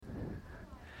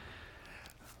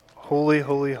Holy,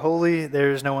 holy, holy,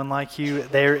 there is no one like you.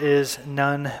 There is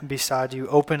none beside you.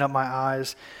 Open up my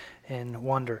eyes in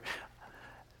wonder.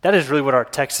 That is really what our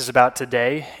text is about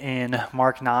today in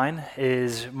Mark 9.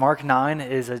 Mark 9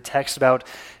 is a text about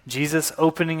Jesus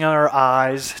opening our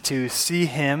eyes to see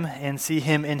him and see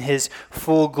him in his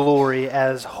full glory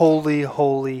as holy,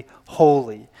 holy,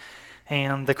 holy.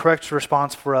 And the correct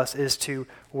response for us is to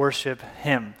worship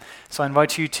him. So I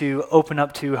invite you to open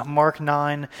up to Mark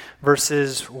 9,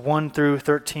 verses 1 through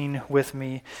 13 with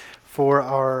me for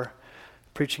our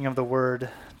preaching of the word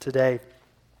today.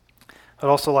 I'd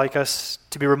also like us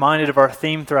to be reminded of our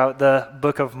theme throughout the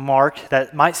book of Mark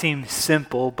that might seem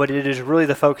simple, but it is really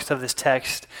the focus of this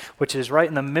text, which is right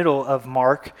in the middle of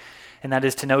Mark, and that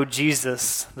is to know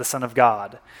Jesus, the Son of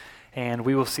God. And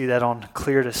we will see that on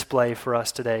clear display for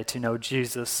us today, to know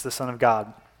Jesus, the Son of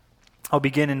God. I'll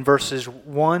begin in verse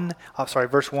 1,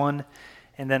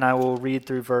 and then I will read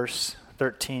through verse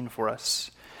 13 for us.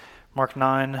 Mark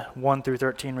 9, 1 through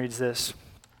 13 reads this.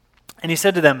 And he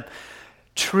said to them,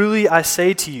 "Truly I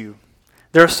say to you,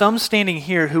 there are some standing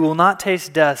here who will not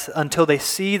taste death until they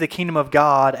see the kingdom of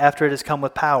God after it has come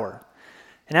with power."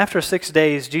 And after 6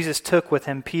 days, Jesus took with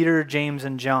him Peter, James,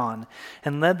 and John,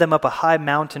 and led them up a high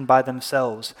mountain by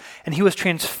themselves. And he was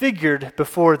transfigured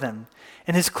before them,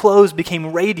 and his clothes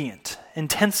became radiant,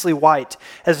 intensely white,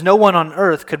 as no one on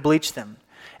earth could bleach them.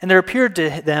 And there appeared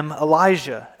to them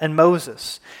Elijah and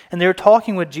Moses, and they were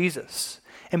talking with Jesus.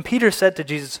 And Peter said to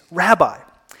Jesus, "Rabbi,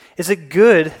 is it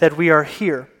good that we are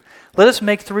here? Let us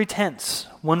make 3 tents,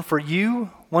 one for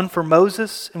you, one for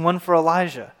Moses, and one for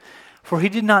Elijah." For he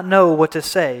did not know what to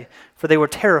say, for they were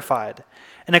terrified.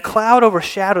 And a cloud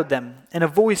overshadowed them, and a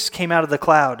voice came out of the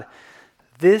cloud.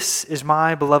 "This is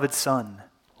my beloved Son.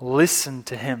 Listen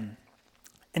to him."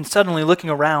 And suddenly,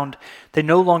 looking around, they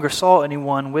no longer saw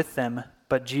anyone with them,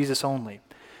 but Jesus only.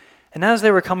 And as they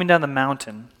were coming down the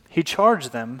mountain, he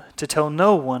charged them to tell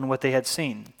no one what they had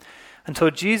seen,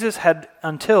 until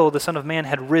the Son of Man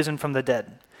had risen from the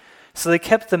dead. So they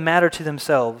kept the matter to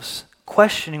themselves,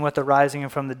 questioning what the rising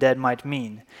from the dead might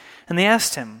mean. And they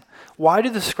asked him, "Why do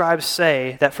the scribes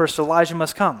say that first Elijah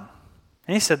must come?"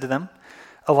 And he said to them,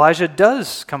 "Elijah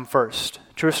does come first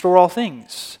to restore all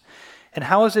things. And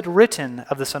how is it written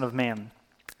of the Son of Man,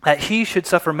 that he should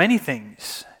suffer many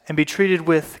things and be treated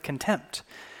with contempt?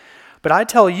 But I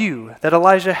tell you that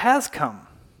Elijah has come,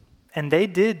 and they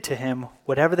did to him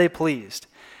whatever they pleased,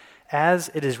 as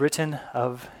it is written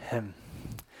of him.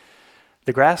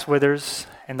 The grass withers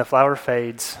and the flower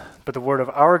fades, but the word of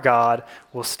our God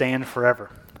will stand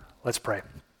forever." Let's pray.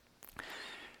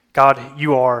 God,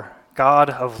 you are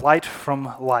God of light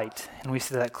from light, and we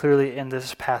see that clearly in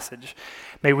this passage.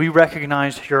 May we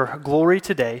recognize your glory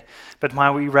today, but may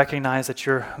we recognize that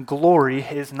your glory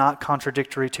is not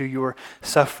contradictory to your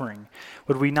suffering.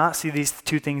 Would we not see these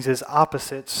two things as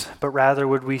opposites, but rather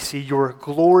would we see your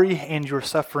glory and your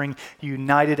suffering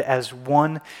united as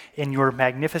one in your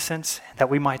magnificence, that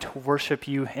we might worship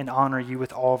you and honor you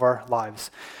with all of our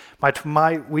lives. Might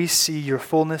we see your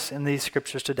fullness in these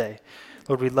scriptures today.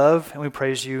 Lord, we love and we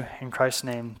praise you in Christ's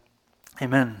name.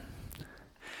 Amen.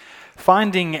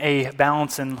 Finding a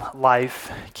balance in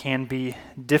life can be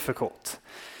difficult.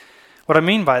 What I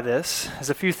mean by this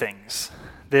is a few things.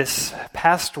 This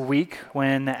past week,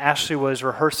 when Ashley was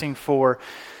rehearsing for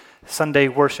Sunday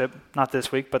worship, not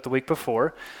this week, but the week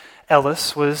before,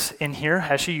 Ellis was in here,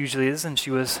 as she usually is, and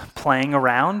she was playing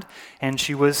around, and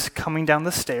she was coming down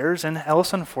the stairs, and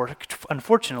Ellis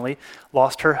unfortunately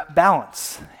lost her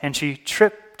balance, and she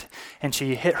tripped, and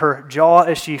she hit her jaw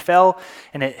as she fell,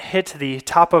 and it hit the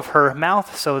top of her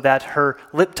mouth so that her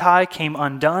lip tie came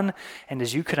undone, and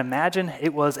as you could imagine,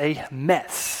 it was a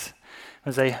mess. It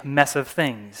was a mess of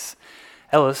things.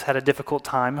 Ellis had a difficult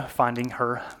time finding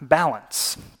her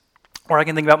balance. Or I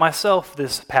can think about myself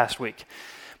this past week.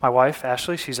 My wife,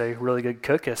 Ashley, she's a really good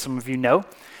cook, as some of you know.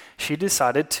 She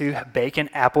decided to bake an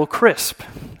apple crisp,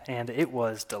 and it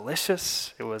was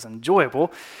delicious. It was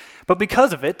enjoyable. But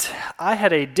because of it, I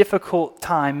had a difficult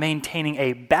time maintaining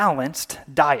a balanced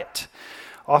diet.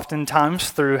 Oftentimes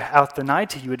throughout the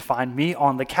night, you would find me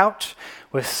on the couch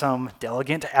with some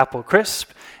delicate apple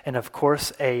crisp and, of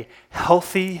course, a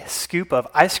healthy scoop of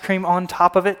ice cream on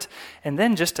top of it. And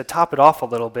then just to top it off a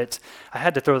little bit, I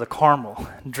had to throw the caramel,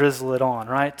 drizzle it on,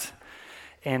 right?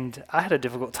 And I had a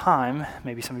difficult time,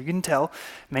 maybe some of you can tell,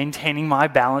 maintaining my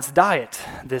balanced diet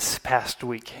this past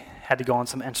week. Had to go on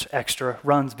some extra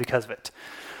runs because of it.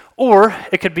 Or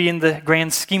it could be in the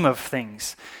grand scheme of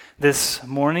things. This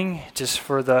morning, just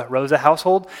for the Rosa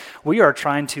household, we are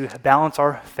trying to balance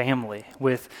our family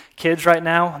with kids right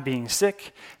now being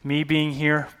sick, me being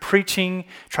here preaching,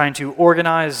 trying to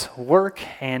organize work,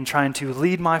 and trying to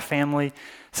lead my family.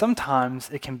 Sometimes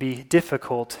it can be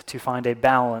difficult to find a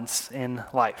balance in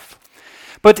life.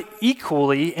 But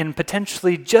equally and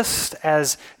potentially just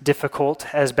as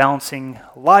difficult as balancing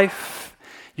life,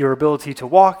 your ability to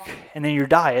walk, and then your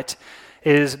diet,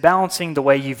 is balancing the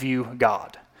way you view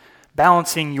God.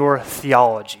 Balancing your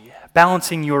theology,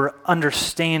 balancing your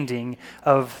understanding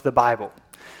of the Bible.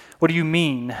 What do you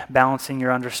mean, balancing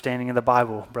your understanding of the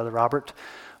Bible, Brother Robert?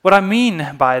 What I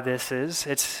mean by this is,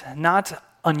 it's not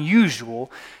unusual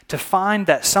to find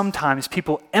that sometimes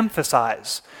people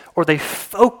emphasize or they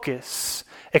focus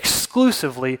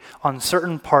exclusively on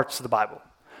certain parts of the Bible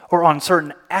or on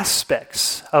certain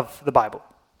aspects of the Bible.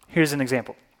 Here's an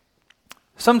example.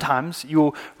 Sometimes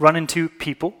you'll run into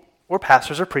people or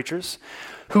pastors or preachers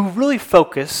who really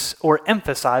focus or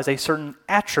emphasize a certain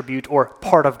attribute or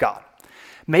part of God.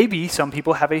 Maybe some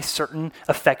people have a certain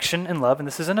affection and love, and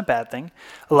this isn't a bad thing,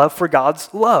 a love for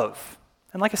God's love.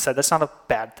 And like I said, that's not a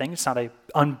bad thing. It's not an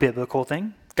unbiblical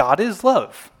thing. God is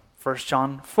love. 1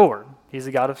 John 4. He's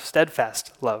a God of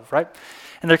steadfast love, right?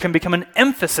 And there can become an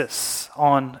emphasis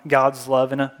on God's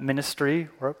love in a ministry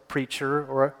or a preacher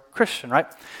or a Christian, right?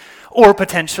 Or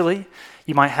potentially,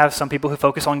 you might have some people who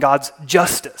focus on God's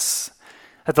justice,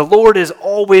 that the Lord is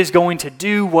always going to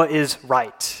do what is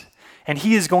right, and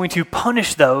he is going to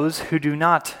punish those who do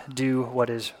not do what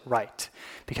is right,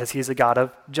 because he is a God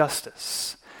of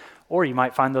justice. Or you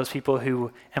might find those people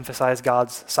who emphasize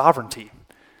God's sovereignty.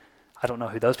 I don't know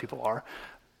who those people are,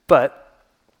 but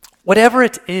whatever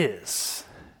it is,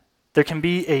 there can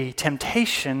be a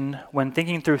temptation when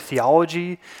thinking through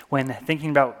theology, when thinking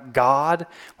about God,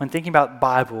 when thinking about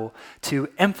Bible, to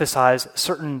emphasize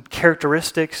certain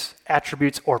characteristics,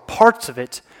 attributes, or parts of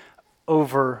it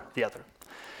over the other.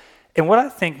 And what I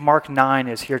think Mark 9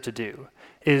 is here to do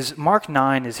is Mark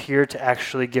 9 is here to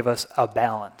actually give us a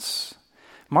balance.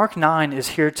 Mark 9 is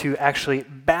here to actually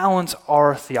balance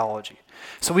our theology.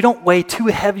 So we don't weigh too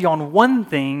heavy on one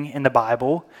thing in the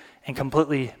Bible and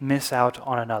completely miss out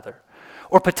on another.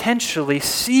 Or potentially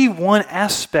see one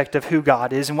aspect of who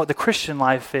God is and what the Christian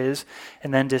life is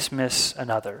and then dismiss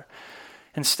another.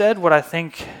 Instead, what I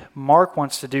think Mark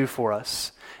wants to do for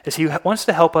us is he wants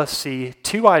to help us see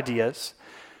two ideas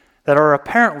that are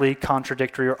apparently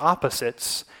contradictory or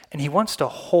opposites, and he wants to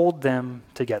hold them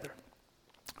together.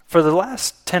 For the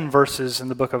last 10 verses in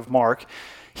the book of Mark,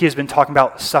 he has been talking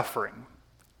about suffering.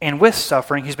 And with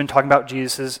suffering, he's been talking about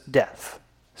Jesus' death.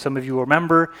 Some of you will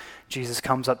remember, Jesus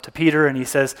comes up to Peter and he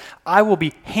says, I will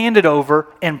be handed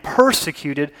over and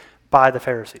persecuted by the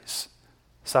Pharisees.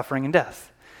 Suffering and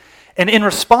death. And in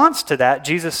response to that,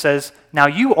 Jesus says, now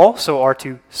you also are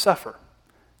to suffer.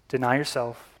 Deny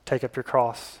yourself, take up your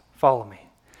cross, follow me.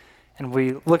 And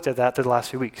we looked at that through the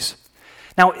last few weeks.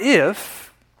 Now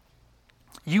if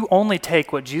you only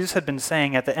take what Jesus had been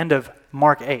saying at the end of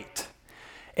Mark 8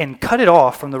 and cut it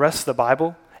off from the rest of the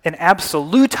Bible and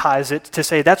absolutize it to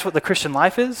say that's what the Christian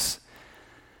life is,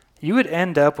 you would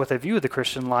end up with a view of the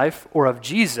Christian life or of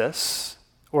Jesus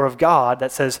or of God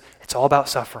that says it's all about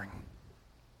suffering.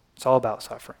 It's all about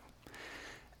suffering.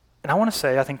 And I want to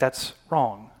say I think that's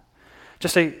wrong.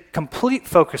 Just a complete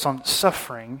focus on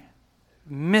suffering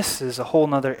misses a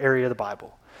whole other area of the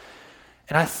Bible.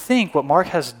 And I think what Mark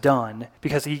has done,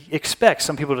 because he expects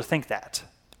some people to think that,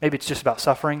 maybe it's just about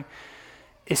suffering,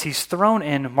 is he's thrown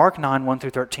in Mark 9, 1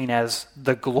 through 13 as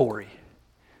the glory.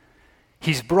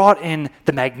 He's brought in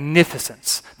the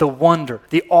magnificence, the wonder,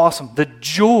 the awesome, the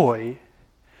joy,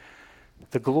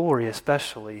 the glory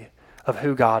especially of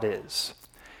who God is.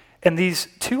 And these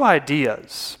two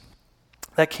ideas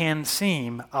that can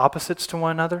seem opposites to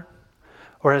one another,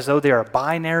 or as though they are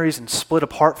binaries and split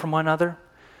apart from one another,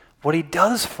 what he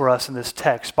does for us in this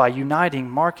text by uniting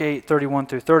Mark 8, 31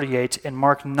 through 38 and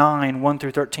Mark 9, 1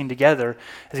 through 13 together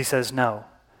is he says, no,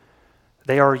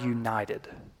 they are united.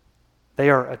 They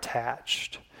are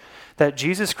attached. That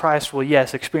Jesus Christ will,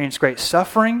 yes, experience great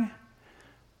suffering,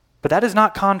 but that is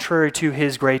not contrary to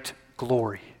his great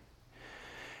glory.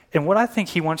 And what I think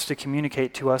he wants to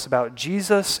communicate to us about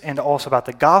Jesus and also about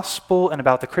the gospel and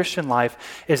about the Christian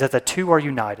life is that the two are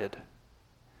united.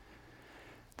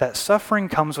 That suffering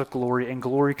comes with glory and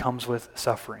glory comes with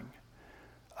suffering.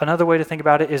 Another way to think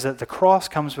about it is that the cross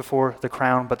comes before the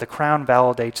crown, but the crown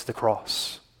validates the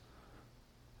cross.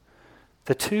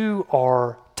 The two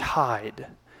are tied,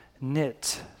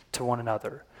 knit to one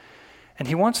another. And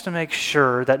he wants to make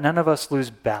sure that none of us lose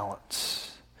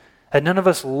balance, that none of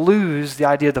us lose the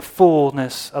idea of the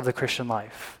fullness of the Christian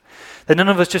life. That none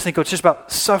of us just think, oh, it's just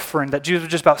about suffering, that Jesus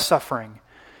was just about suffering,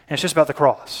 and it's just about the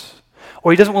cross.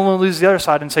 Or he doesn't want to lose the other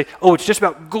side and say, oh, it's just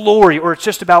about glory, or it's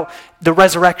just about the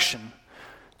resurrection.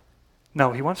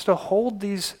 No, he wants to hold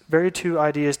these very two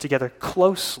ideas together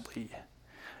closely.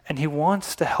 And he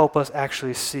wants to help us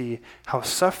actually see how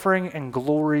suffering and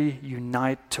glory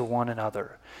unite to one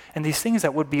another. And these things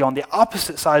that would be on the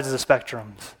opposite sides of the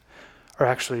spectrums are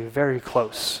actually very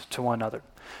close to one another.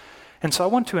 And so I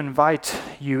want to invite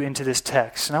you into this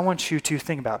text, and I want you to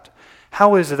think about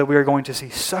how is it that we are going to see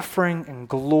suffering and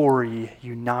glory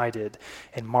united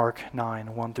in Mark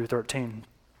 9, 1 through 13.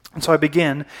 And so I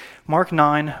begin Mark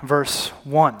 9, verse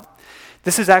 1.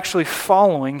 This is actually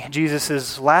following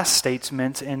Jesus' last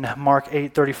statement in Mark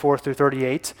 8, 34 through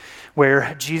 38,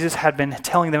 where Jesus had been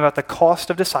telling them about the cost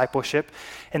of discipleship.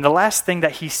 And the last thing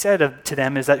that he said to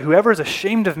them is that whoever is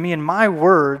ashamed of me and my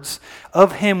words,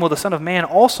 of him will the Son of Man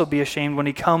also be ashamed when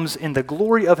he comes in the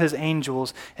glory of his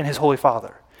angels and his holy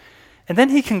Father. And then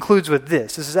he concludes with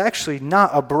this. This is actually not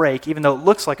a break, even though it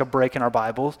looks like a break in our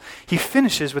Bibles. He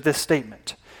finishes with this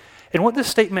statement. And what this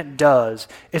statement does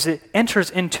is it enters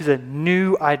into the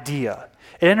new idea.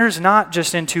 It enters not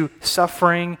just into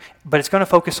suffering, but it's going to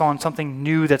focus on something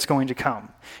new that's going to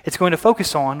come. It's going to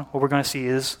focus on what we're going to see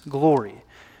is glory.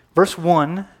 Verse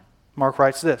 1, Mark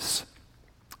writes this.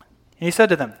 And he said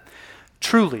to them,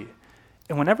 truly,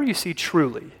 and whenever you see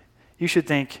truly, you should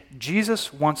think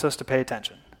Jesus wants us to pay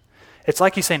attention. It's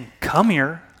like he's saying, come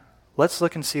here, let's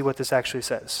look and see what this actually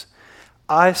says.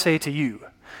 I say to you,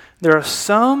 there are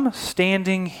some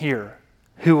standing here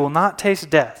who will not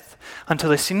taste death until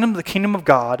they see the kingdom of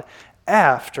God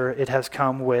after it has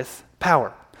come with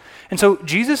power. And so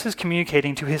Jesus is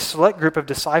communicating to his select group of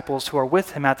disciples who are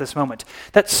with him at this moment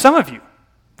that some of you,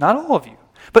 not all of you,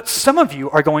 but some of you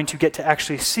are going to get to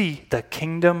actually see the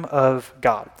kingdom of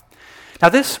God. Now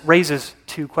this raises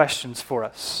two questions for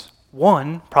us.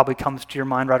 One probably comes to your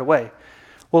mind right away.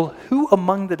 Well, who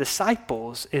among the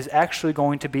disciples is actually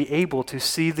going to be able to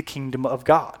see the kingdom of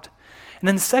God? And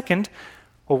then second,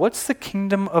 well, what's the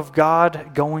kingdom of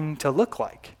God going to look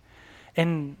like?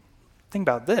 And think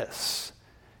about this.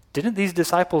 Didn't these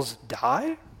disciples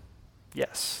die?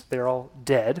 Yes, they're all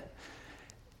dead.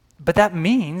 But that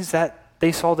means that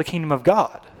they saw the kingdom of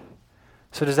God.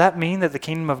 So does that mean that the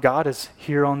kingdom of God is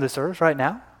here on this earth right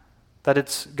now? That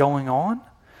it's going on?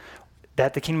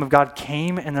 That the kingdom of God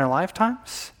came in their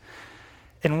lifetimes?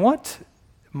 And what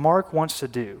Mark wants to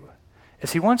do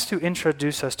is he wants to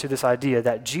introduce us to this idea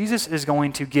that Jesus is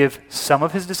going to give some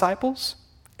of his disciples,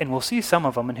 and we'll see some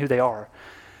of them and who they are,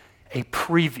 a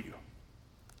preview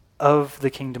of the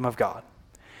kingdom of God.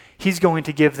 He's going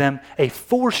to give them a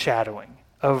foreshadowing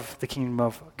of the kingdom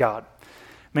of God.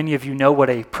 Many of you know what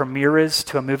a premiere is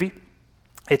to a movie.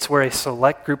 It's where a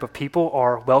select group of people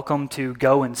are welcome to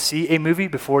go and see a movie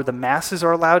before the masses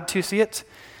are allowed to see it.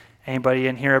 Anybody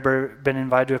in here ever been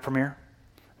invited to a premiere?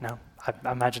 No,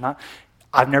 I imagine not.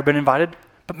 I've never been invited.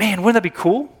 But man, wouldn't that be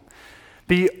cool?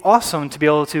 Be awesome to be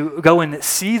able to go and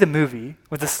see the movie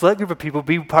with a select group of people,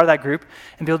 be part of that group,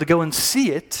 and be able to go and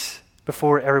see it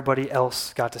before everybody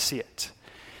else got to see it.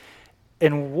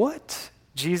 And what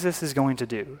Jesus is going to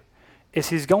do is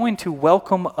he's going to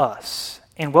welcome us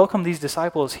and welcome these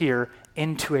disciples here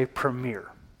into a premiere.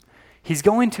 He's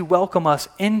going to welcome us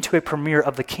into a premiere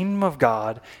of the kingdom of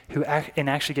God and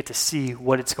actually get to see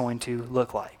what it's going to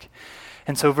look like.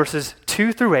 And so verses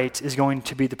 2 through 8 is going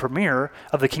to be the premiere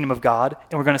of the kingdom of God,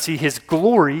 and we're going to see his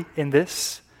glory in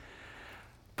this.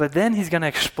 But then he's going to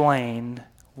explain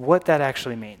what that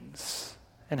actually means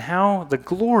and how the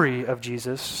glory of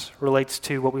Jesus relates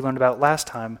to what we learned about last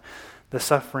time, the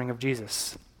suffering of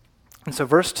Jesus. And so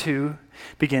verse 2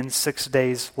 begins 6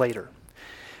 days later.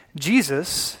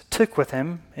 Jesus took with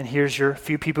him, and here's your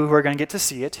few people who are going to get to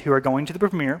see it, who are going to the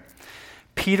premiere,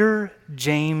 Peter,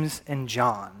 James, and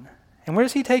John. And where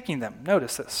is he taking them?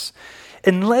 Notice this.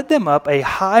 And led them up a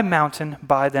high mountain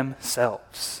by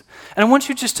themselves. And I want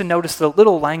you just to notice the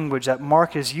little language that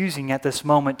Mark is using at this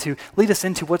moment to lead us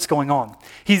into what's going on.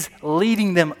 He's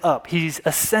leading them up. He's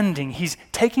ascending. He's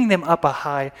taking them up a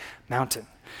high mountain.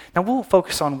 Now we'll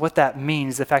focus on what that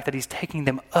means, the fact that he's taking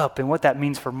them up and what that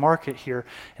means for Mark here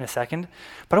in a second.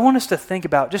 But I want us to think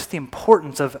about just the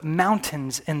importance of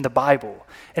mountains in the Bible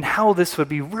and how this would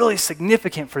be really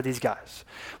significant for these guys.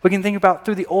 We can think about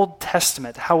through the Old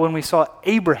Testament, how when we saw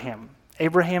Abraham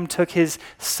took his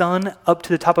son up to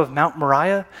the top of Mount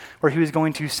Moriah where he was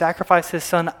going to sacrifice his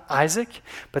son Isaac,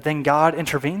 but then God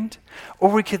intervened.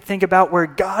 Or we could think about where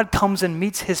God comes and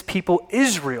meets his people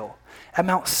Israel at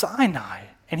Mount Sinai,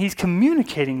 and he's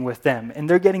communicating with them, and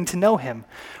they're getting to know him.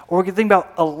 Or we could think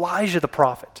about Elijah the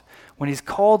prophet, when he's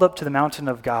called up to the mountain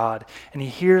of God and he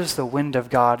hears the wind of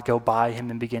God go by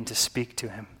him and begin to speak to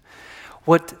him.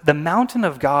 What the mountain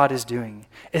of God is doing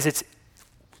is it's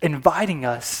inviting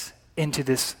us into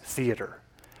this theater.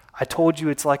 I told you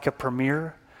it's like a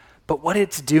premiere, but what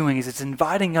it's doing is it's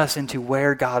inviting us into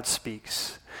where God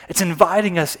speaks. It's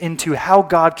inviting us into how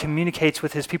God communicates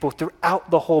with his people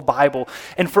throughout the whole Bible.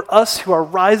 And for us who are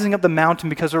rising up the mountain,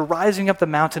 because we're rising up the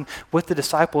mountain with the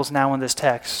disciples now in this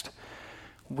text,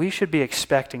 we should be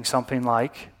expecting something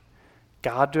like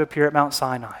God to appear at Mount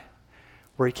Sinai,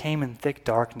 where he came in thick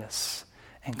darkness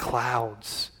and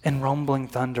clouds and rumbling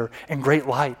thunder and great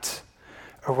light,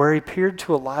 or where he appeared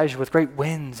to Elijah with great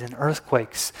winds and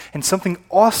earthquakes. And something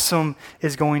awesome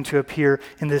is going to appear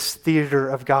in this theater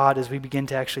of God as we begin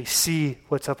to actually see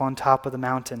what's up on top of the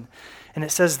mountain. And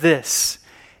it says this,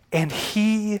 and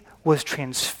he was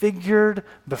transfigured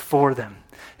before them.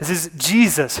 This is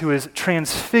Jesus who is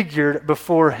transfigured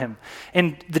before him.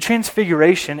 And the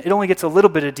transfiguration, it only gets a little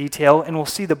bit of detail, and we'll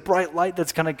see the bright light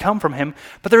that's going to come from him,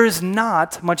 but there is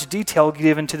not much detail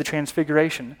given to the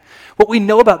transfiguration. What we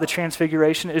know about the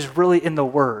transfiguration is really in the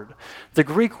word. The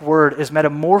Greek word is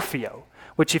metamorphio,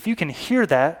 which if you can hear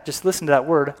that, just listen to that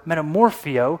word,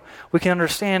 metamorphio, we can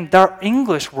understand that our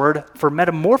English word for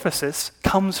metamorphosis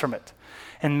comes from it.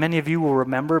 And many of you will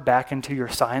remember back into your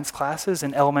science classes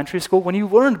in elementary school when you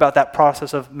learned about that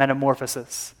process of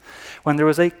metamorphosis. When there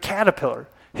was a caterpillar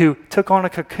who took on a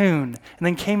cocoon and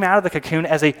then came out of the cocoon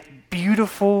as a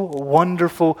beautiful,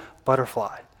 wonderful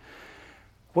butterfly.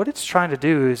 What it's trying to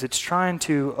do is it's trying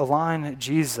to align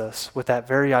Jesus with that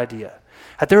very idea.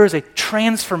 That there is a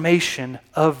transformation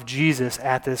of Jesus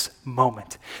at this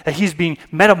moment. That he's being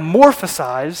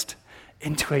metamorphosized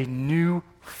into a new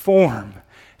form.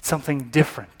 Something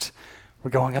different. We're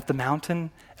going up the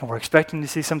mountain and we're expecting to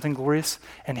see something glorious,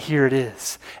 and here it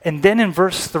is. And then in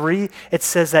verse 3, it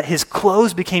says that his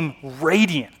clothes became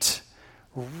radiant,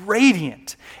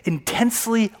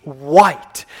 intensely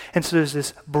white. And so there's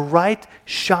this bright,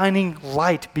 shining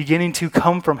light beginning to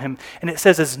come from him. And it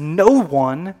says as no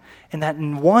one, and that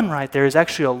one right there is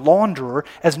actually a launderer,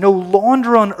 as no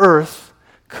launderer on earth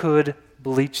could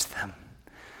bleach them.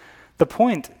 The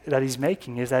point that he's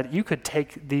making is that you could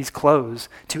take these clothes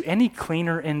to any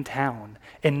cleaner in town,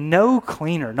 and no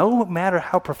cleaner, no matter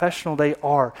how professional they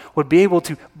are, would be able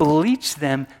to bleach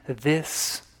them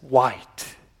this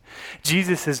white.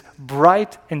 Jesus is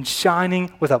bright and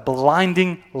shining with a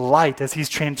blinding light as he's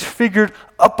transfigured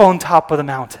up on top of the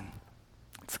mountain.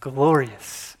 It's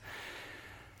glorious.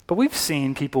 But we've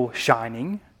seen people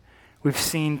shining. We've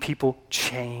seen people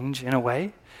change in a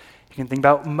way. You can think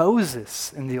about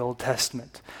Moses in the Old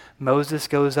Testament. Moses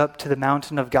goes up to the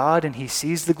mountain of God and he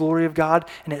sees the glory of God,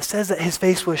 and it says that his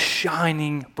face was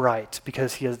shining bright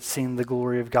because he had seen the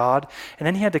glory of God. And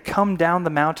then he had to come down the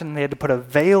mountain and they had to put a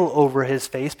veil over his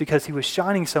face because he was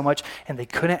shining so much and they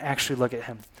couldn't actually look at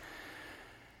him.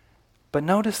 But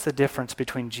notice the difference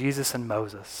between Jesus and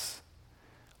Moses.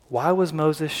 Why was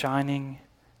Moses shining?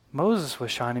 Moses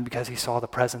was shining because he saw the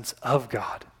presence of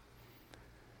God.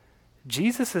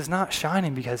 Jesus is not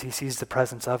shining because he sees the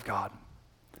presence of God.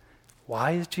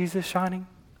 Why is Jesus shining?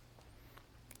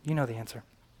 You know the answer.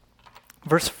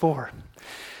 Verse 4,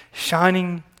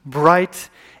 shining bright,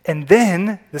 and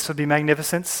then, this would be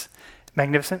magnificent,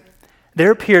 there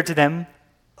appeared to them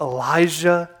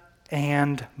Elijah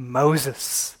and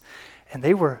Moses, and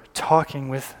they were talking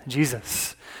with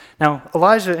Jesus. Now,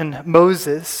 Elijah and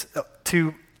Moses,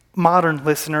 to modern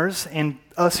listeners and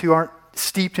us who aren't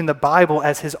steeped in the Bible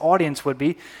as his audience would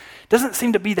be, doesn't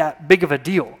seem to be that big of a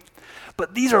deal.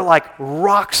 But these are like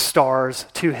rock stars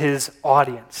to his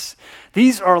audience.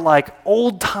 These are like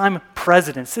old-time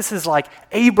presidents. This is like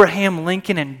Abraham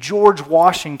Lincoln and George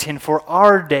Washington, for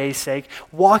our day's sake,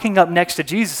 walking up next to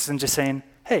Jesus and just saying,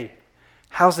 "Hey,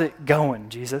 how's it going,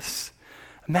 Jesus?"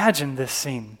 Imagine this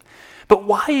scene. But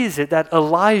why is it that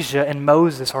Elijah and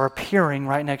Moses are appearing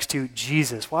right next to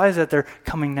Jesus? Why is it they're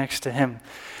coming next to him?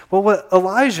 Well, what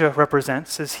Elijah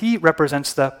represents is he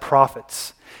represents the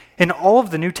prophets. In all of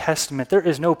the New Testament, there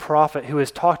is no prophet who is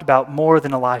talked about more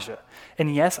than Elijah.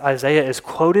 And yes, Isaiah is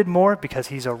quoted more because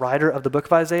he's a writer of the book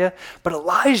of Isaiah, but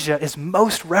Elijah is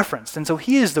most referenced. And so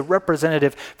he is the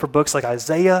representative for books like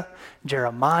Isaiah,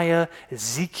 Jeremiah,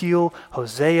 Ezekiel,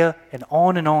 Hosea, and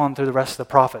on through the rest of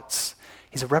the prophets.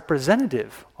 He's a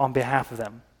representative on behalf of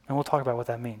them. And we'll talk about what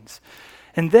that means.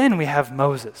 And then we have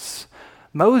Moses.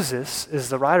 Moses is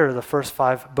the writer of the first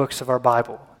 5 books of our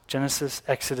Bible: Genesis,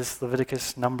 Exodus,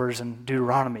 Leviticus, Numbers, and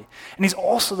Deuteronomy. And he's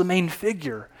also the main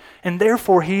figure. And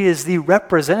therefore, he is the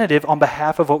representative on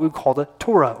behalf of what we call the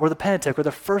Torah, or the Pentateuch, or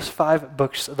the first 5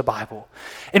 books of the Bible.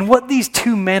 And what these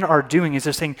two men are doing is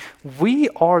they're saying, we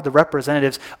are the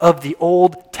representatives of the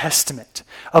Old Testament,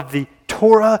 of the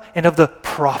Torah and of the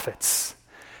prophets.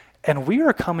 And we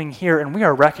are coming here and we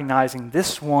are recognizing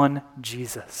this one,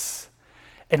 Jesus.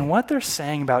 And what they're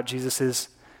saying about Jesus is,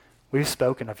 we've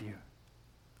spoken of you.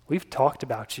 We've talked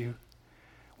about you.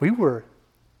 We were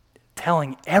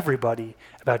telling everybody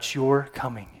about your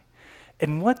coming.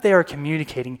 And what they are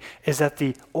communicating is that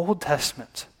the Old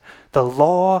Testament, the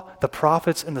law, the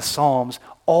prophets, and the Psalms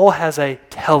all has a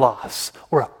telos,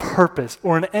 or a purpose,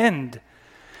 or an end.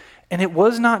 And it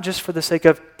was not just for the sake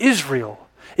of Israel.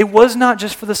 It was not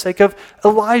just for the sake of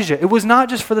Elijah. It was not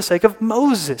just for the sake of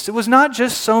Moses. It was not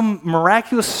just some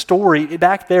miraculous story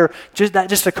back there that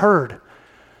just occurred.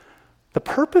 The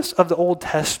purpose of the Old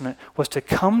Testament was to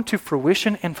come to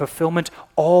fruition and fulfillment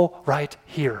all right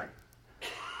here.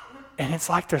 And it's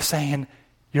like they're saying,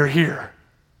 you're here.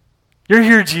 You're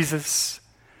here, Jesus.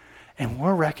 And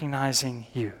we're recognizing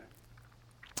you.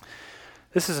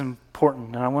 This is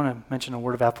important, and I want to mention a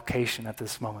word of application at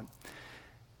this moment.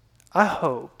 I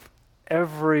hope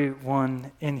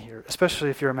everyone in here, especially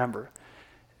if you're a member,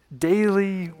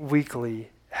 daily,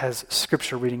 weekly has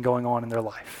scripture reading going on in their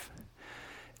life.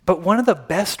 But one of the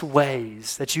best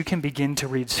ways that you can begin to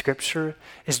read scripture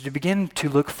is to begin to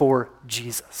look for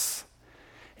Jesus.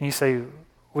 And you say,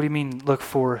 what do you mean look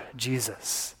for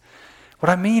Jesus? What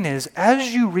I mean is,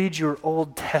 as you read your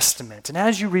Old Testament and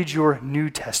as you read your New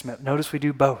Testament, notice we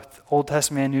do both, Old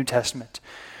Testament and New Testament,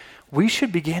 we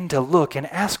should begin to look and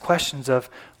ask questions of,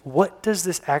 what does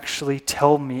this actually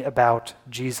tell me about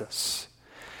Jesus?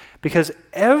 Because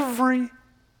every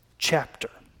chapter,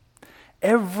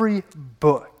 every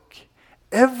book,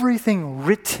 everything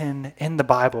written in the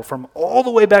Bible, from all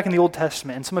the way back in the Old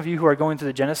Testament, and some of you who are going through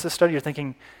the Genesis study, you're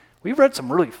thinking, we've read some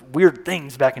really weird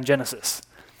things back in Genesis.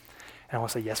 And I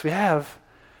want to say, yes, we have.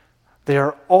 They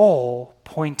are all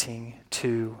pointing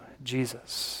to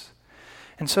Jesus.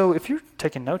 And so if you're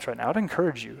taking notes right now, I'd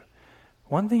encourage you,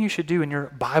 one thing you should do in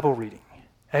your Bible reading,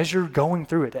 as you're going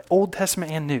through it, Old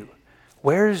Testament and New,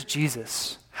 where is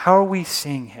Jesus? How are we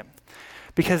seeing him?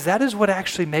 Because that is what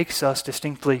actually makes us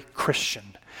distinctly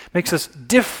Christian, makes us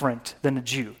different than a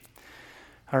Jew.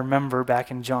 I remember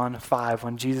back in John 5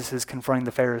 when Jesus is confronting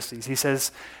the Pharisees. He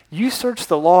says, you search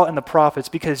the law and the prophets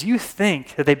because you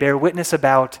think that they bear witness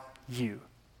about you.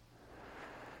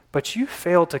 But you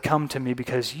fail to come to me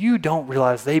because you don't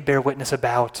realize they bear witness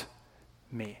about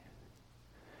me.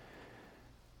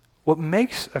 What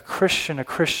makes a Christian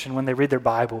when they read their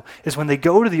Bible is when they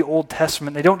go to the Old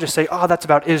Testament, they don't just say, oh, that's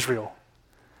about Israel.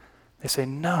 They say,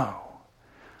 no.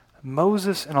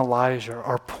 Moses and Elijah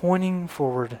are pointing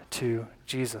forward to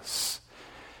Jesus.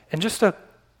 And just a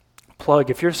plug,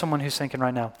 if you're someone who's thinking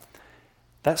right now,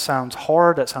 that sounds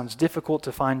hard, that sounds difficult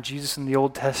to find Jesus in the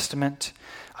Old Testament.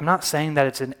 I'm not saying that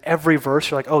it's in every verse.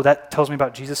 You're like, oh, that tells me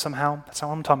about Jesus somehow. That's not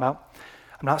what I'm talking about.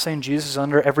 I'm not saying Jesus is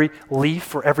under every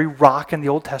leaf or every rock in the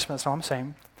Old Testament. That's not what I'm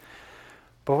saying.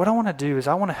 But what I want to do is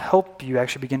I want to help you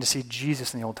actually begin to see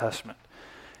Jesus in the Old Testament.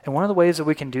 And one of the ways that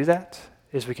we can do that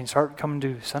is we can start coming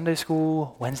to Sunday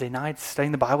school, Wednesday nights,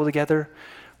 studying the Bible together.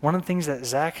 One of the things that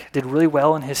Zach did really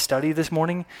well in his study this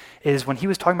morning is when he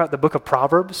was talking about the book of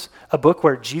Proverbs, a book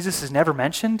where Jesus is never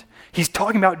mentioned, he's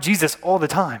talking about Jesus all the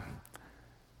time.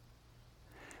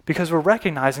 Because we're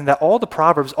recognizing that all the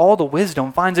Proverbs, all the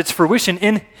wisdom finds its fruition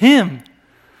in him.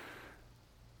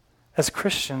 As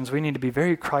Christians, we need to be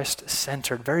very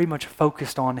Christ-centered, very much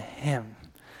focused on him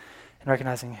and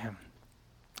recognizing him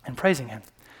and praising him.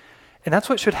 And that's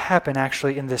what should happen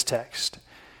actually in this text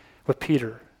with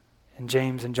Peter and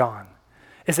James and John,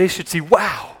 is they should see,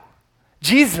 wow,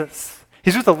 Jesus,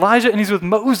 he's with Elijah and he's with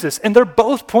Moses, and they're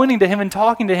both pointing to him and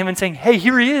talking to him and saying, hey,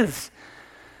 here he is.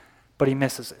 But he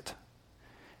misses it.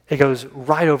 It goes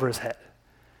right over his head,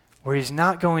 where he's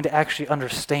not going to actually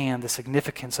understand the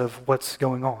significance of what's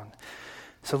going on.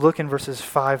 So look in verses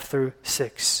 5 through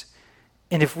 6.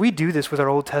 And if we do this with our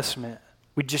Old Testament,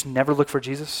 we just never look for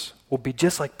Jesus, we'll be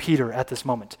just like Peter at this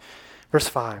moment. Verse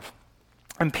 5.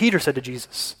 And Peter said to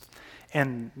Jesus,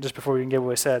 and just before we can get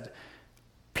what I said,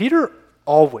 Peter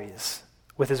always,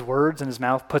 with his words in his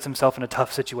mouth, puts himself in a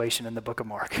tough situation in the book of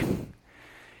Mark.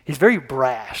 He's very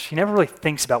brash. He never really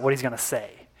thinks about what he's going to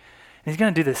say. And he's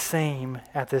going to do the same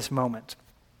at this moment.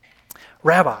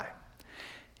 Rabbi,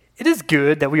 it is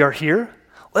good that we are here.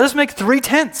 Let us make 3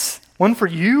 tents, one for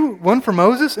you, one for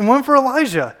Moses, and one for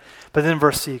Elijah. But then in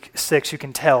verse 6, you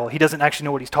can tell he doesn't actually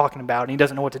know what he's talking about, and he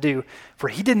doesn't know what to do, for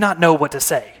he did not know what to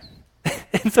say.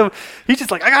 And so he's just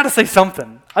like, I got to say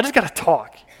something. I just got to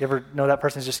talk. You ever know that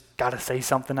person's just got to say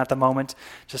something at the moment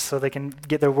just so they can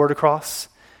get their word across?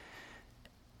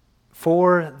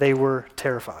 For they were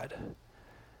terrified.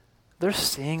 They're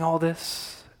seeing all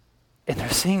this, and they're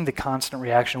seeing the constant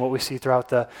reaction. What we see throughout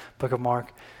the book of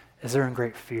Mark is they're in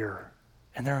great fear,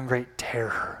 and they're in great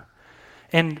terror.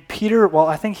 And Peter, well,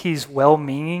 I think he's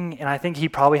well-meaning, and I think he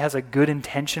probably has a good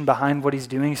intention behind what he's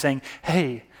doing. He's saying,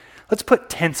 hey, let's put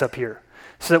tents up here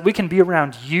so that we can be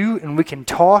around you and we can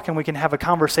talk and we can have a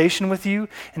conversation with you,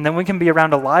 and then we can be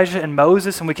around Elijah and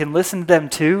Moses and we can listen to them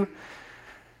too.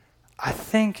 I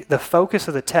think the focus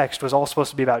of the text was all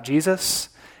supposed to be about Jesus,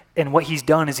 and what he's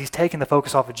done is he's taken the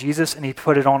focus off of Jesus and he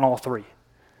put it on all three.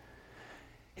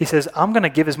 He says, I'm going to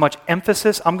give as much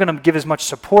emphasis, I'm going to give as much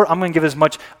support, I'm going to give as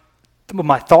much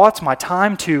my thoughts, my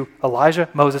time to Elijah,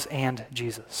 Moses, and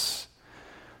Jesus.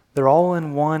 They're all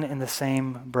in one in the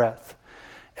same breath.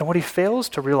 And what he fails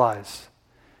to realize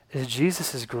is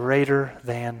Jesus is greater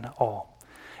than all.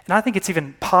 And I think it's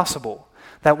even possible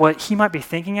that what he might be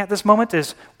thinking at this moment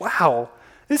is, wow,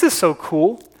 this is so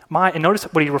cool. And notice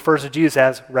what he refers to Jesus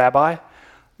as, rabbi.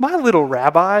 My little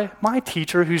rabbi, my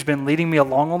teacher who's been leading me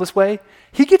along all this way,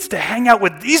 he gets to hang out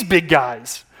with these big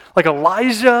guys, like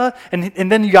Elijah,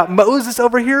 and then you got Moses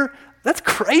over here. That's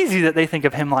crazy that they think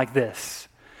of him like this,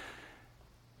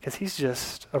 because he's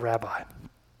just a rabbi.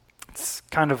 It's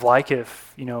kind of like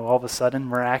if, all of a sudden,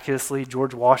 miraculously,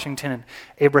 George Washington and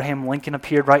Abraham Lincoln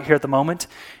appeared right here at the moment,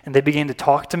 and they began to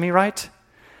talk to me, right?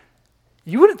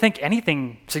 You wouldn't think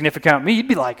anything significant of me. You'd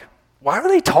be like, why are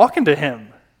they talking to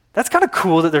him? That's kind of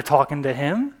cool that they're talking to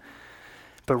him.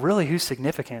 But really, who's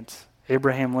significant?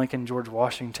 Abraham Lincoln, George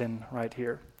Washington, right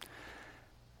here.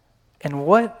 And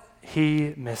what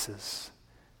he misses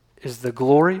is the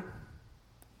glory,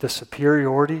 the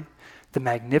superiority, the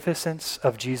magnificence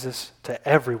of Jesus to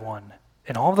everyone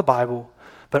in all of the Bible,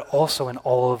 but also in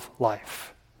all of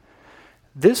life.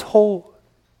 This whole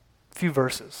few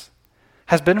verses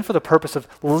has been for the purpose of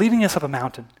leading us up a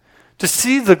mountain to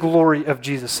see the glory of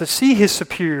Jesus, to see his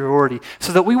superiority,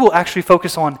 so that we will actually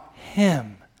focus on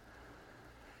him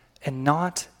and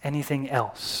not anything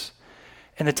else.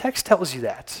 And the text tells you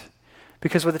that.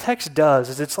 Because what the text does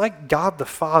is it's like God the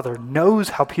Father knows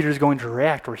how Peter's going to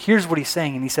react, or hears what he's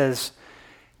saying, and he says,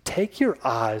 take your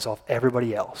eyes off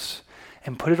everybody else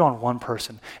and put it on one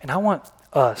person. And I want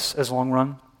us, as Long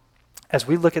Run, as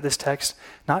we look at this text,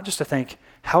 not just to think,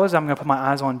 how is it I'm going to put my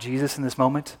eyes on Jesus in this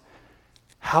moment?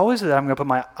 How is it that I'm going to put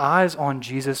my eyes on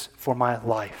Jesus for my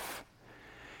life?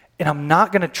 And I'm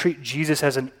not going to treat Jesus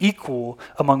as an equal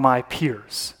among my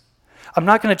peers. I'm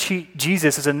not going to treat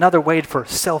Jesus as another way for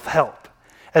self-help,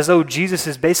 as though Jesus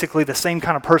is basically the same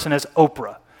kind of person as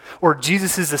Oprah, or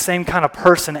Jesus is the same kind of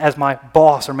person as my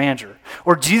boss or manager,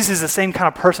 or Jesus is the same kind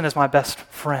of person as my best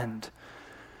friend.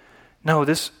 No,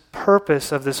 this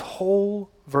purpose of this whole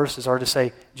verses are to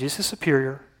say, Jesus is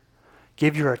superior,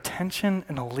 give your attention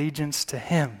and allegiance to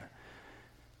him,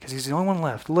 because he's the only one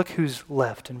left. Look who's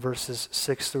left in verses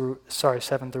 7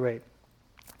 through 8.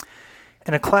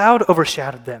 And a cloud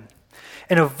overshadowed them,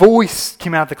 and a voice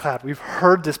came out of the cloud. We've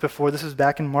heard this before. This was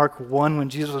back in Mark 1 when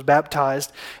Jesus was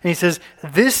baptized. And he says,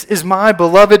 this is my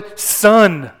beloved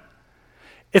Son.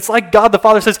 It's like God the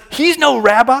Father says, he's no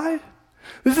rabbi.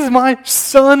 This is my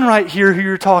Son right here who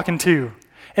you're talking to.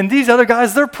 And these other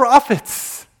guys, they're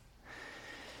prophets.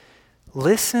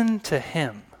 Listen to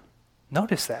him.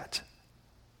 Notice that.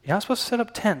 You're not supposed to set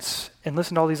up tents and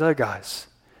listen to all these other guys.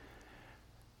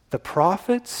 The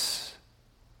prophets,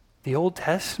 the Old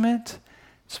Testament,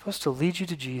 is supposed to lead you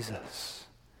to Jesus.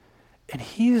 And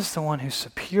he is the one who's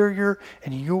superior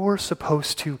and you're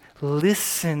supposed to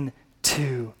listen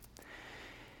to.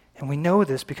 And we know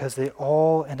this because they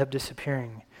all end up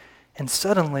disappearing. And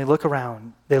suddenly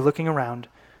they're looking around.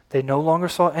 They no longer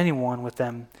saw anyone with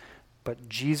them but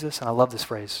Jesus, and I love this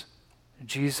phrase,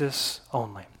 Jesus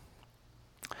only.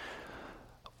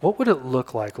 What would it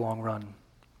look like, Long Run,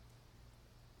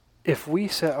 if we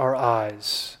set our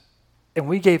eyes and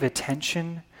we gave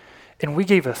attention and we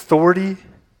gave authority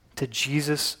to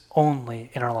Jesus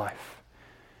only in our life?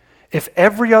 If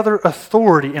every other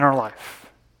authority in our life,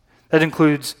 that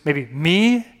includes maybe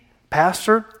me,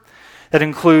 pastor, that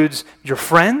includes your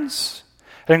friends,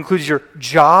 that includes your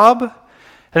job,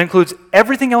 that includes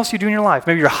everything else you do in your life,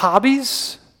 maybe your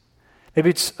hobbies, maybe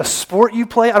it's a sport you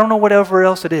play, I don't know, whatever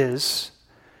else it is.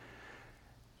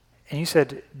 And you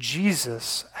said,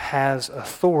 Jesus has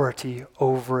authority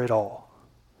over it all.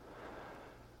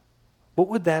 What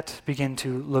would that begin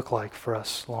to look like for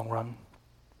us, Long Run?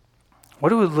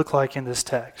 What it would look like in this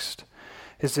text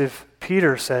is if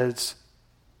Peter says,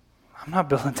 I'm not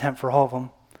building a tent for all of them.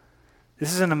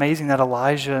 This isn't amazing that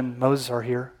Elijah and Moses are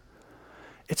here.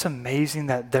 It's amazing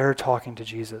that they're talking to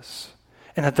Jesus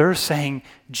and that they're saying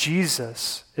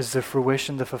Jesus is the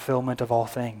fruition, the fulfillment of all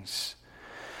things.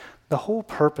 The whole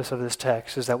purpose of this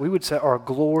text is that we would set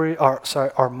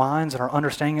our minds and our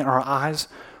understanding and our eyes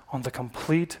on the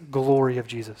complete glory of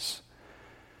Jesus.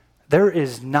 There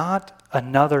is not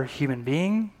another human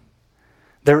being.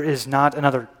 There is not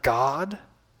another God.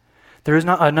 There is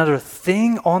not another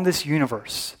thing on this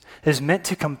universe that is meant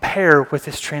to compare with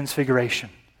this transfiguration.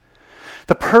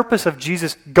 The purpose of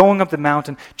Jesus going up the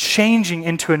mountain, changing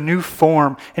into a new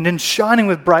form, and then shining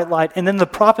with bright light, and then the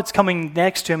prophets coming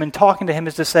next to him and talking to him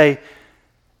is to say,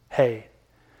 hey,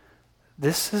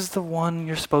 this is the one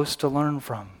you're supposed to learn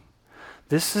from.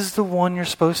 This is the one you're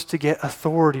supposed to get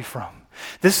authority from.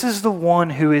 This is the one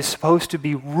who is supposed to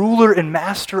be ruler and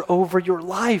master over your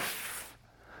life.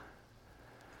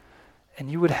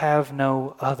 And you would have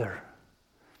no other.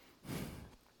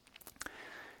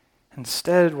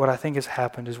 Instead, what I think has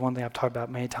happened is one thing I've talked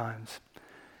about many times,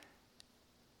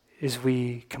 is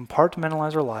we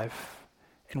compartmentalize our life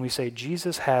and we say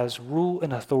Jesus has rule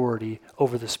and authority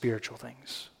over the spiritual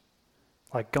things,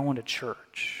 like going to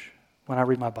church, when I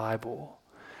read my Bible.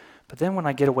 But then when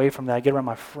I get away from that, I get around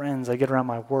my friends, I get around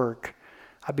my work,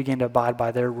 I begin to abide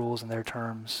by their rules and their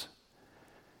terms.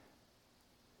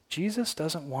 Jesus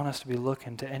doesn't want us to be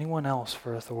looking to anyone else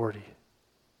for authority.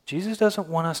 Jesus doesn't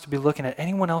want us to be looking at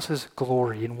anyone else's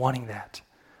glory and wanting that.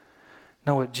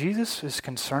 No, what Jesus is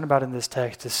concerned about in this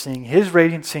text is seeing his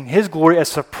radiance, seeing his glory as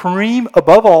supreme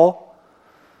above all,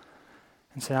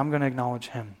 and saying, I'm going to acknowledge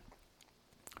him.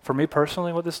 For me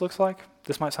personally, what this looks like,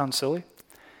 this might sound silly,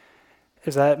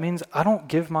 is that it means I don't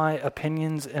give my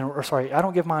opinions, I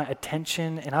don't give my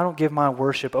attention and I don't give my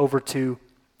worship over to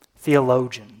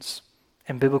theologians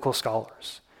and biblical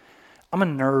scholars. I'm a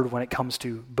nerd when it comes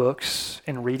to books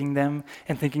and reading them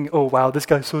and thinking, oh wow, this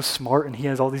guy's so smart and he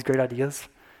has all these great ideas.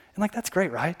 And like, that's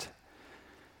great, right?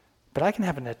 But I can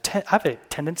have I have a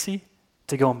tendency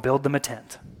to go and build them a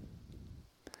tent.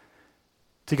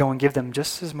 To go and give them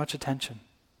just as much attention.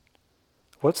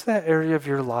 What's that area of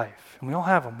your life? And we all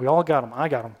have them. We all got them. I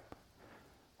got them.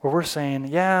 Where we're saying,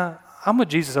 yeah, I'm with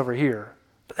Jesus over here.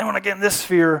 But then when I get in this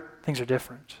sphere, things are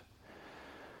different.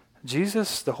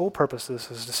 Jesus, the whole purpose of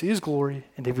this is to see his glory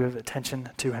and to give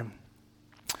attention to him.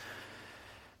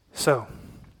 So,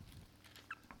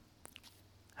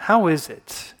 how is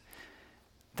it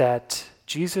that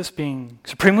Jesus being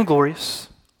supremely glorious,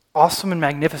 awesome and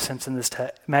magnificent in this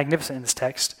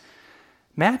text,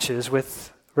 matches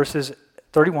with verses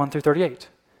 31 through 38?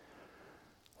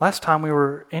 Last time we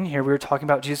were in here, we were talking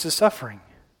about Jesus' suffering.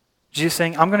 Jesus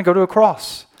saying, I'm going to go to a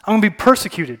cross. I'm going to be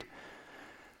persecuted.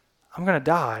 I'm going to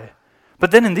die.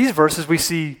 But then in these verses, we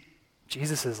see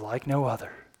Jesus is like no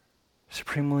other,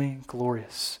 supremely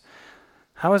glorious.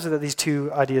 How is it that these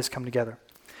two ideas come together?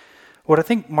 What I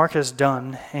think Mark has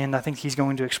done, and I think he's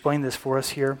going to explain this for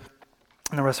us here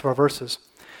in the rest of our verses,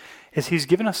 is he's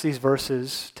given us these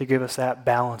verses to give us that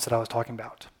balance that I was talking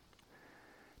about.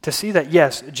 To see that,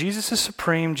 yes, Jesus is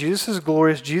supreme, Jesus is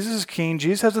glorious, Jesus is king,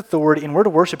 Jesus has authority, and we're to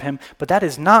worship him, but that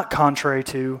is not contrary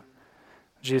to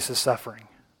Jesus' suffering,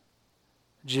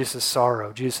 Jesus'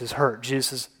 sorrow, Jesus' hurt,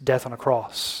 Jesus' death on a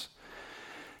cross.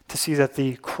 To see that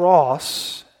the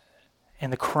cross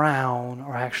and the crown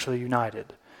are actually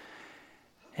united.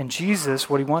 And Jesus,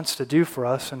 what he wants to do for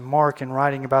us, and Mark in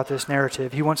writing about this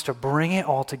narrative, he wants to bring it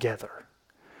all together.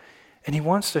 And he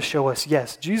wants to show us,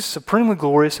 yes, Jesus is supremely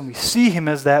glorious, and we see him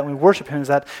as that, and we worship him as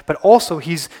that, but also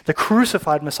he's the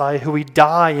crucified Messiah who we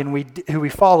die and who we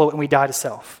follow, and we die to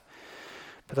self.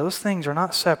 But those things are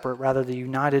not separate, rather they're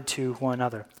united to one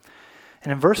another.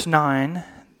 And in verse 9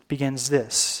 begins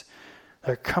this.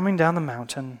 They're coming down the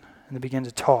mountain, and they begin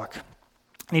to talk.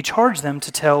 And he charged them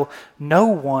to tell no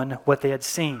one what they had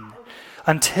seen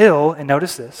until, and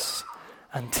notice this,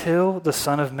 until the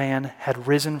Son of Man had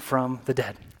risen from the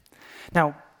dead.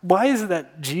 Now, why is it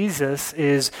that Jesus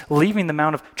is leaving the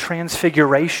Mount of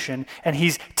Transfiguration and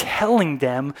he's telling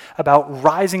them about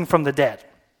rising from the dead?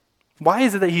 Why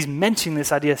is it that he's mentioning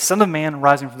this idea, Son of Man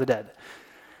rising from the dead?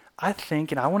 I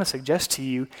think, and I want to suggest to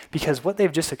you, because what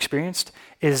they've just experienced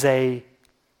is a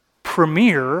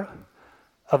premiere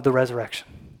of the resurrection.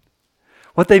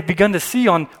 What they've begun to see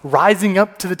on rising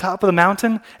up to the top of the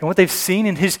mountain and what they've seen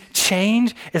in his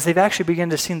change is they've actually begun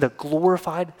to see the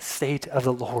glorified state of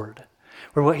the Lord,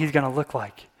 or what he's going to look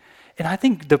like. And I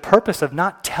think the purpose of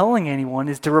not telling anyone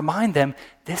is to remind them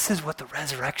this is what the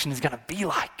resurrection is going to be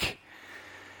like.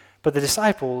 But the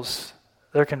disciples,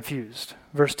 they're confused.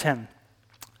 Verse 10,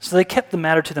 So they kept the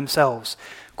matter to themselves,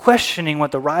 questioning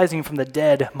what the rising from the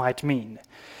dead might mean.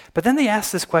 But then they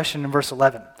asked this question in verse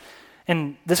 11.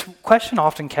 And this question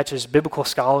often catches biblical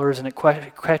scholars and it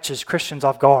catches Christians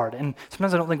off guard. And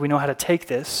sometimes I don't think we know how to take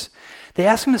this. They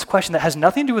ask him this question that has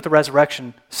nothing to do with the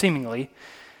resurrection, seemingly.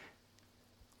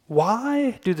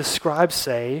 Why do the scribes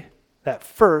say that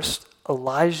first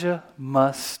Elijah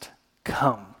must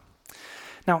come?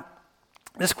 Now,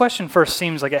 this question first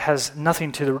seems like it has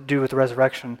nothing to do with the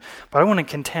resurrection, but I want to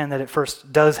contend that it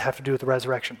first does have to do with the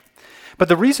resurrection. But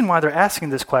the reason why they're asking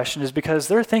this question is because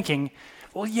they're thinking,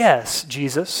 well, yes,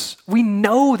 Jesus, we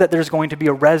know that there's going to be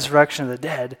a resurrection of the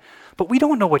dead, but we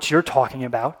don't know what you're talking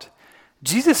about.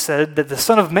 Jesus said that the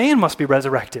Son of Man must be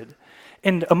resurrected.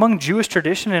 And among Jewish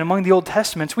tradition and among the Old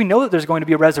Testaments, we know that there's going to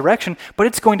be a resurrection, but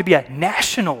it's going to be a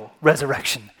national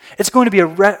resurrection. It's going to be a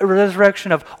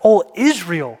resurrection of all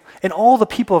Israel and all the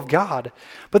people of God.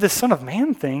 But the Son of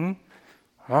Man thing,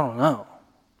 I don't know.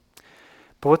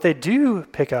 But what they do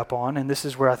pick up on, and this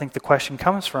is where I think the question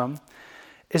comes from,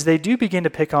 is they do begin to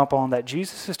pick up on that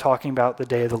Jesus is talking about the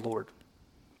day of the Lord.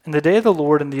 And the day of the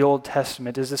Lord in the Old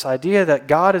Testament is this idea that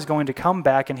God is going to come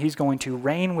back and he's going to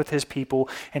reign with his people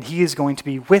and he is going to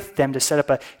be with them to set up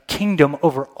a kingdom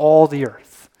over all the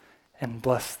earth and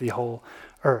bless the whole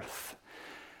earth.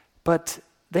 But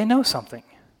they know something.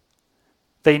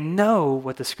 They know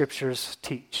what the scriptures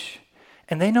teach.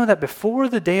 And they know that before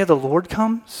the day of the Lord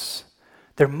comes,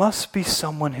 there must be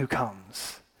someone who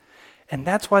comes. And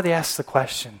that's why they ask the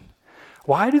question,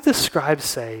 why do the scribes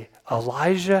say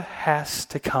Elijah has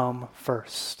to come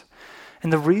first?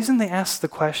 And the reason they ask the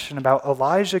question about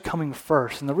Elijah coming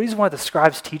first, and the reason why the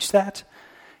scribes teach that,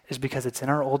 is because it's in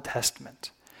our Old Testament.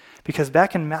 Because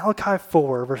back in Malachi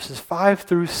 4, verses 5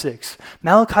 through 6,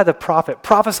 Malachi the prophet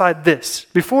prophesied this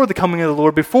before the coming of the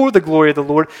Lord, before the glory of the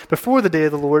Lord, before the day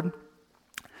of the Lord.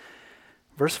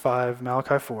 Verse 5,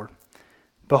 Malachi 4,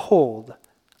 "Behold,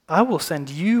 I will send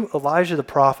you Elijah the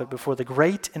prophet before the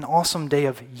great and awesome day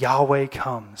of Yahweh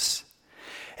comes.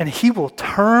 And he will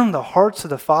turn the hearts of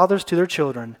the fathers to their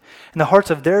children, and the hearts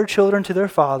of their children to their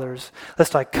fathers,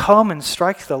 lest I come and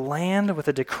strike the land with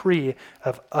a decree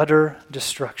of utter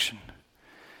destruction."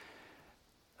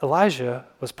 Elijah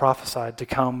was prophesied to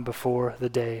come before the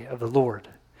day of the Lord.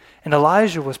 And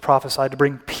Elijah was prophesied to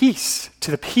bring peace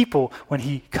to the people when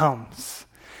he comes.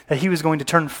 That he was going to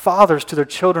turn fathers to their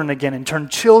children again and turn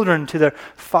children to their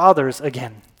fathers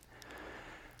again.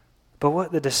 But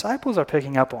what the disciples are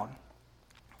picking up on,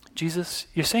 Jesus,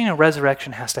 you're saying a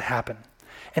resurrection has to happen.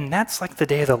 And that's like the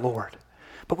day of the Lord.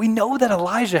 But we know that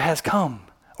Elijah has come,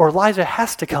 or Elijah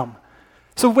has to come.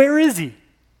 So where is he?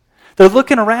 They're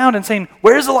looking around and saying,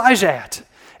 where's Elijah at?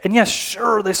 And yes,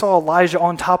 sure, they saw Elijah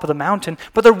on top of the mountain,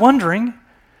 but they're wondering,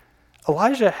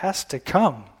 Elijah has to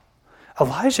come.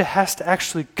 Elijah has to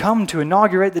actually come to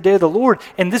inaugurate the day of the Lord.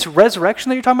 And this resurrection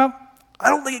that you're talking about, I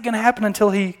don't think it's going to happen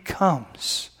until he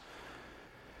comes.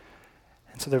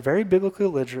 And so they're very biblically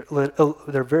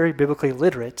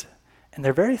literate, and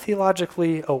they're very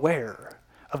theologically aware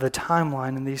of the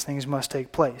timeline and these things must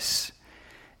take place.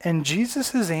 And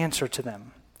Jesus' answer to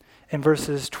them in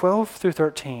verses 12 through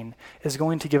 13 is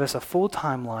going to give us a full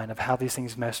timeline of how these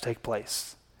things must take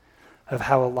place, of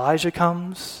how Elijah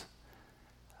comes,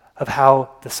 of how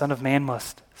the Son of Man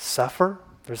must suffer,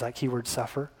 there's that keyword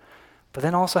suffer, but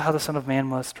then also how the Son of Man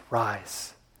must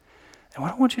rise. And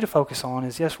what I want you to focus on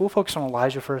is, yes, we'll focus on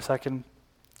Elijah for a second,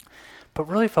 but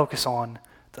really focus on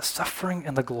the suffering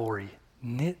and the glory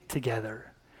knit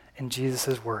together in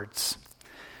Jesus' words.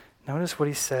 Notice what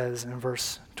he says in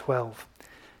verse 12.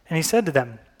 And he said to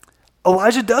them,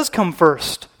 Elijah does come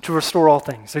first to restore all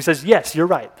things. So he says, yes, you're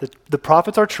right. The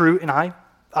prophets are true, and I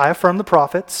affirm the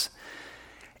prophets.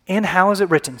 And how is it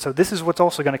written? So this is what's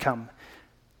also going to come.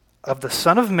 Of the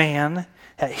Son of Man,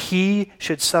 that he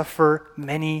should suffer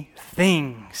many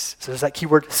things. So there's that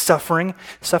keyword suffering.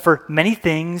 Suffer many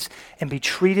things and be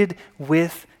treated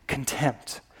with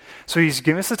contempt. So he's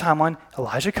giving us the timeline.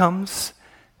 Elijah comes.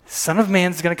 Son of Man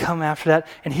is going to come after that.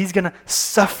 And he's going to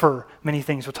suffer many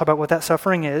things. We'll talk about what that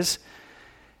suffering is.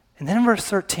 And then in verse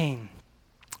 13.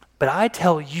 But I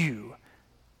tell you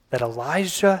that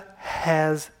Elijah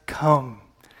has come.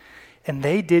 And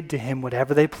they did to him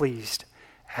whatever they pleased,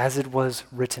 as it was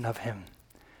written of him.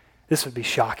 This would be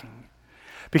shocking,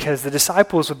 because the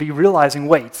disciples would be realizing,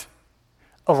 wait,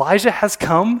 Elijah has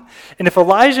come? And if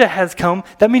Elijah has come,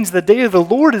 that means the day of the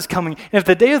Lord is coming. And if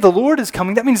the day of the Lord is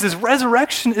coming, that means this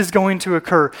resurrection is going to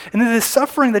occur. And then this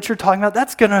suffering that you're talking about,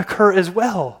 that's going to occur as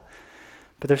well.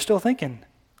 But they're still thinking,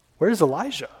 where's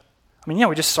Elijah? I mean, yeah,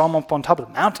 we just saw him up on top of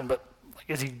the mountain, but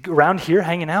is he around here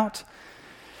hanging out?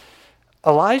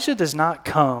 Elijah does not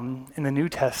come in the New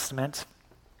Testament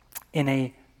in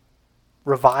a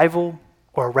revival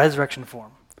or a resurrection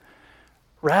form.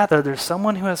 Rather, there's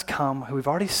someone who has come, who we've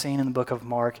already seen in the book of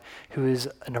Mark, who is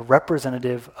a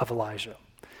representative of Elijah.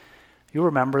 You'll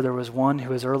remember there was one who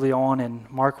was early on in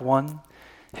Mark 1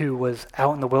 who was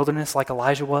out in the wilderness like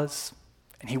Elijah was,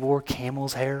 and he wore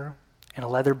camel's hair and a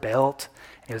leather belt,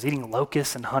 and he was eating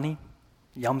locusts and honey.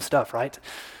 Yum stuff, right?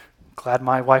 Glad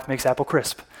my wife makes apple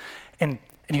crisp. And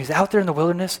he was out there in the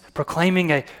wilderness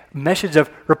proclaiming a message of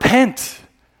repent,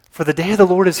 for the day of the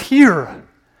Lord is here.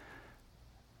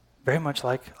 Very much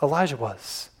like Elijah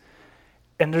was.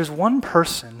 And there's one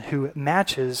person who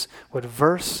matches what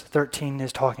verse 13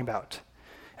 is talking about.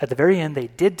 At the very end, they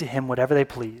did to him whatever they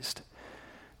pleased.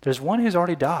 There's one who's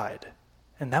already died,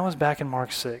 and that was back in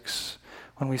Mark 6,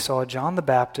 when we saw John the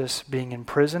Baptist being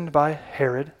imprisoned by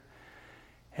Herod,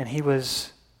 and he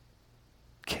was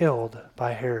killed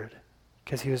by Herod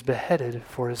because he was beheaded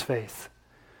for his faith.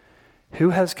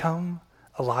 Who has come?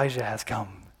 Elijah has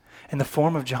come in the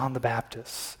form of John the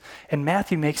Baptist. And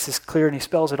Matthew makes this clear and he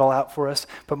spells it all out for us,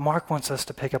 but Mark wants us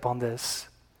to pick up on this.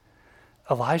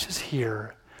 Elijah's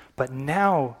here, but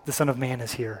now the Son of Man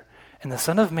is here. And the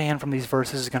Son of Man from these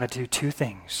verses is going to do two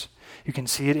things. You can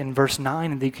see it in verse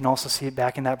 9, and then you can also see it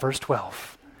back in that verse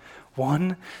 12.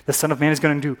 One, the Son of Man is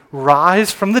going to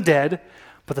rise from the dead,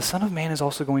 but the Son of Man is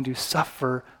also going to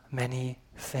suffer many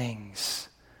things.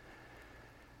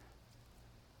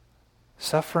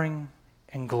 Suffering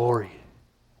and glory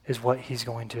is what he's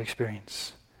going to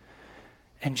experience.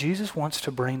 And Jesus wants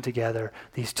to bring together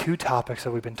these two topics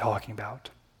that we've been talking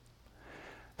about.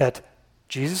 That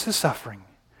Jesus is suffering,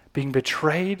 being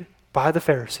betrayed by the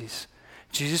Pharisees,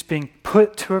 Jesus being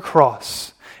put to a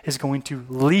cross is going to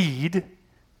lead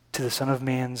to the Son of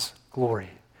Man's glory.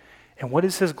 And what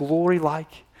is his glory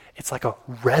like? It's like a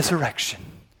resurrection.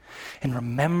 And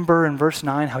remember in verse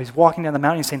 9 how he's walking down the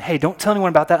mountain, he's saying, hey, don't tell anyone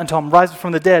about that until I'm rising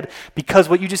from the dead, because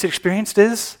what you just experienced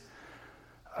is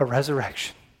a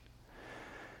resurrection.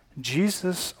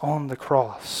 Jesus on the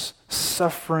cross,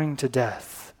 suffering to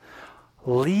death,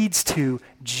 leads to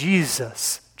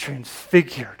Jesus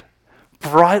transfigured,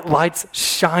 bright lights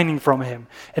shining from him,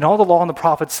 and all the law and the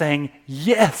prophets saying,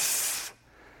 yes,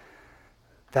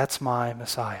 that's my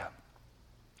Messiah.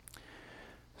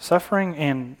 Suffering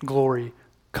and glory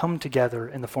come together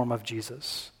in the form of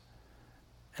Jesus.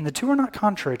 And the two are not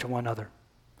contrary to one another.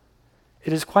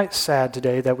 It is quite sad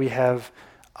today that we have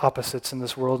opposites in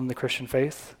this world in the Christian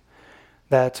faith,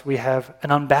 that we have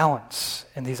an unbalance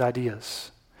in these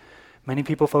ideas. Many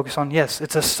people focus on, yes,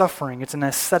 it's a suffering, it's an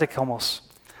ascetic almost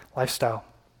lifestyle,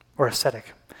 or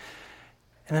ascetic.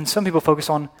 And then some people focus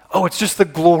on, oh, it's just the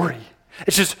glory.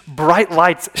 It's just bright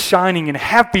lights shining and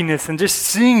happiness and just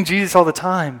seeing Jesus all the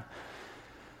time.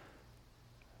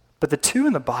 But the two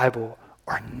in the Bible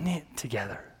are knit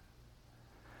together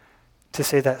to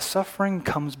say that suffering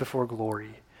comes before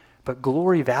glory, but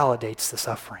glory validates the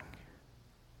suffering.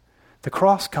 The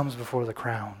cross comes before the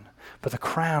crown, but the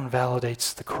crown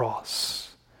validates the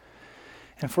cross.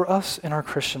 And for us in our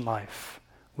Christian life,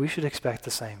 we should expect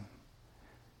the same.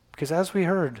 Because as we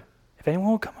heard, if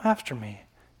anyone will come after me,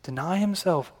 deny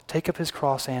himself, take up his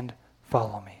cross, and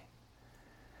follow me.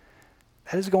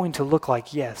 That is going to look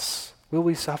like, yes, will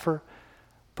we suffer?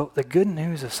 But the good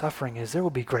news of suffering is there will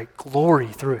be great glory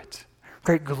through it,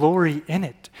 great glory in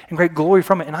it, and great glory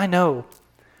from it. And I know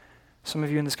some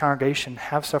of you in this congregation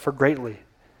have suffered greatly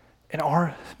and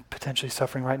are potentially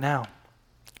suffering right now.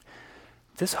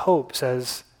 This hope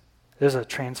says there's a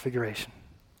transfiguration.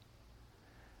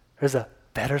 There's a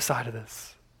better side of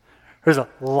this. There's a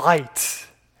light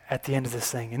at the end of this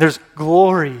thing, and there's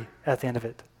glory at the end of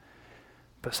it.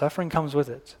 But suffering comes with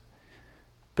it.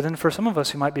 But then for some of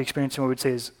us who might be experiencing what we would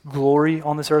say is glory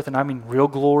on this earth, and I mean real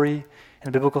glory in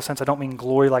a biblical sense, I don't mean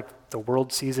glory like the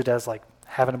world sees it as like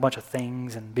having a bunch of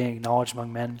things and being acknowledged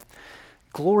among men.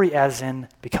 Glory as in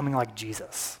becoming like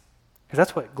Jesus. Because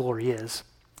that's what glory is.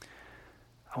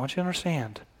 I want you to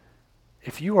understand,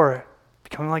 if you are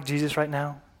becoming like Jesus right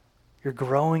now, you're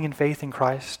growing in faith in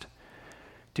Christ,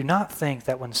 do not think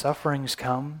that when sufferings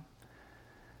come,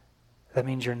 that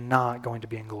means you're not going to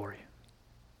be in glory.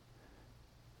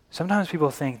 Sometimes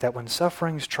people think that when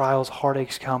sufferings, trials,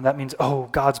 heartaches come, that means, oh,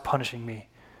 God's punishing me.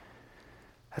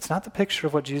 That's not the picture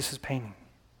of what Jesus is painting.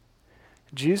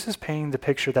 Jesus is painting the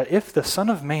picture that if the Son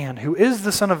of Man, who is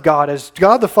the Son of God, as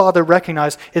God the Father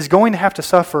recognized, is going to have to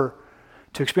suffer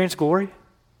to experience glory,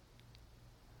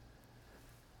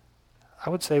 I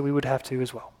would say we would have to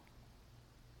as well.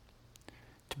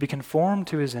 To be conformed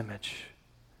to his image,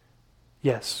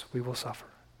 yes, we will suffer.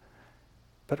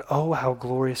 But oh, how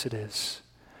glorious it is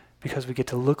because we get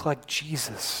to look like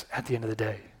Jesus at the end of the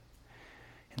day.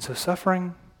 And so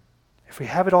suffering, if we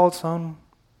have it all its own,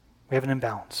 we have an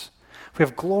imbalance. If we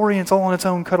have glory and it's all on its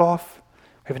own cut off,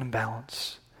 we have an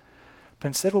imbalance. But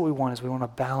instead what we want is we want a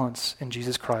balance in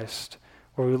Jesus Christ,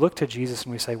 where we look to Jesus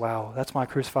and we say, wow, that's my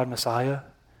crucified Messiah,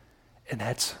 and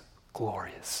that's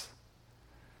glorious.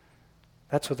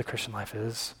 That's what the Christian life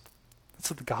is. That's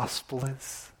what the gospel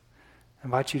is. I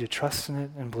invite you to trust in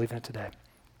it and believe in it today.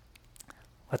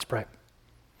 Let's pray.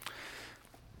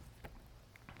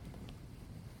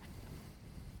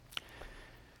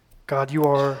 God, you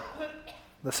are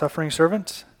the suffering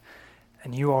servant,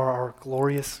 and you are our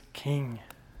glorious King.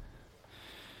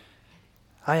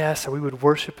 I ask that we would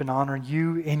worship and honor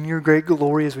you in your great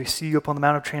glory as we see you upon the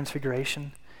Mount of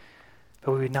Transfiguration,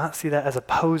 but we would not see that as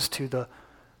opposed to the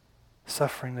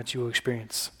suffering that you will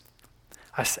experience.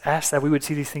 I ask that we would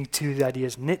see these things, two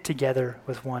ideas, knit together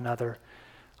with one another,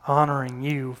 honoring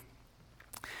you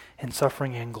in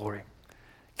suffering and glory.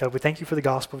 God, we thank you for the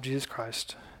gospel of Jesus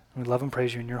Christ. We love and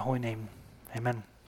praise you in your holy name. Amen.